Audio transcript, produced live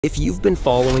If you've been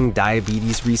following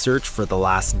diabetes research for the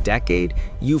last decade,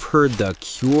 you've heard the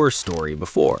cure story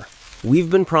before.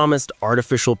 We've been promised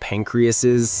artificial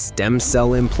pancreases, stem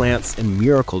cell implants, and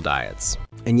miracle diets.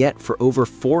 And yet, for over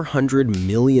 400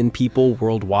 million people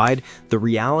worldwide, the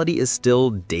reality is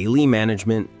still daily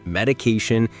management,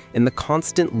 medication, and the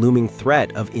constant looming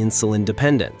threat of insulin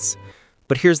dependence.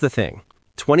 But here's the thing,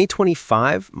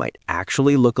 2025 might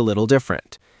actually look a little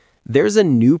different. There's a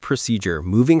new procedure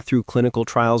moving through clinical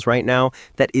trials right now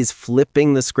that is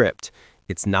flipping the script.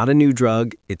 It's not a new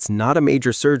drug, it's not a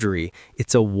major surgery,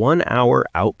 it's a 1-hour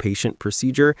outpatient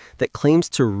procedure that claims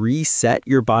to reset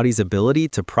your body's ability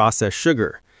to process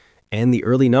sugar. And the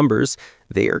early numbers,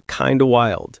 they are kinda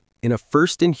wild. In a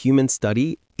first-in-human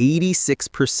study,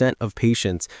 86% of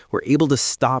patients were able to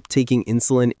stop taking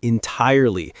insulin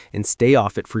entirely and stay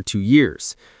off it for 2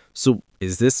 years. So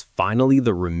is this finally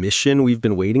the remission we've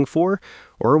been waiting for,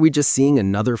 or are we just seeing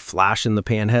another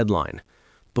flash-in-the-pan headline?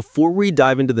 Before we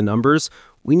dive into the numbers,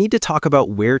 we need to talk about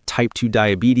where type 2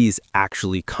 diabetes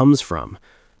actually comes from.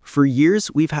 For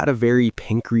years, we've had a very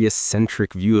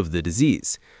pancreas-centric view of the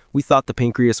disease. We thought the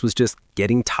pancreas was just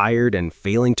getting tired and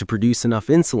failing to produce enough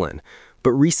insulin.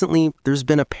 But recently, there's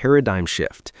been a paradigm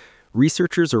shift.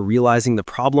 Researchers are realizing the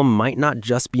problem might not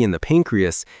just be in the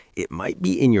pancreas, it might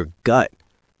be in your gut.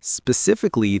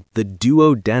 Specifically, the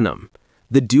duodenum.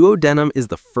 The duodenum is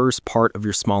the first part of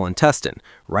your small intestine,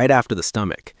 right after the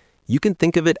stomach. You can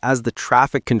think of it as the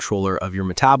traffic controller of your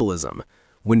metabolism.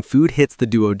 When food hits the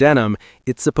duodenum,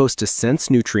 it's supposed to sense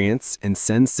nutrients and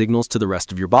send signals to the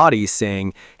rest of your body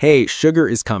saying, hey, sugar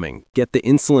is coming, get the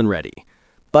insulin ready.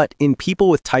 But in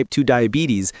people with type 2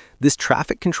 diabetes, this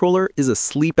traffic controller is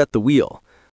asleep at the wheel.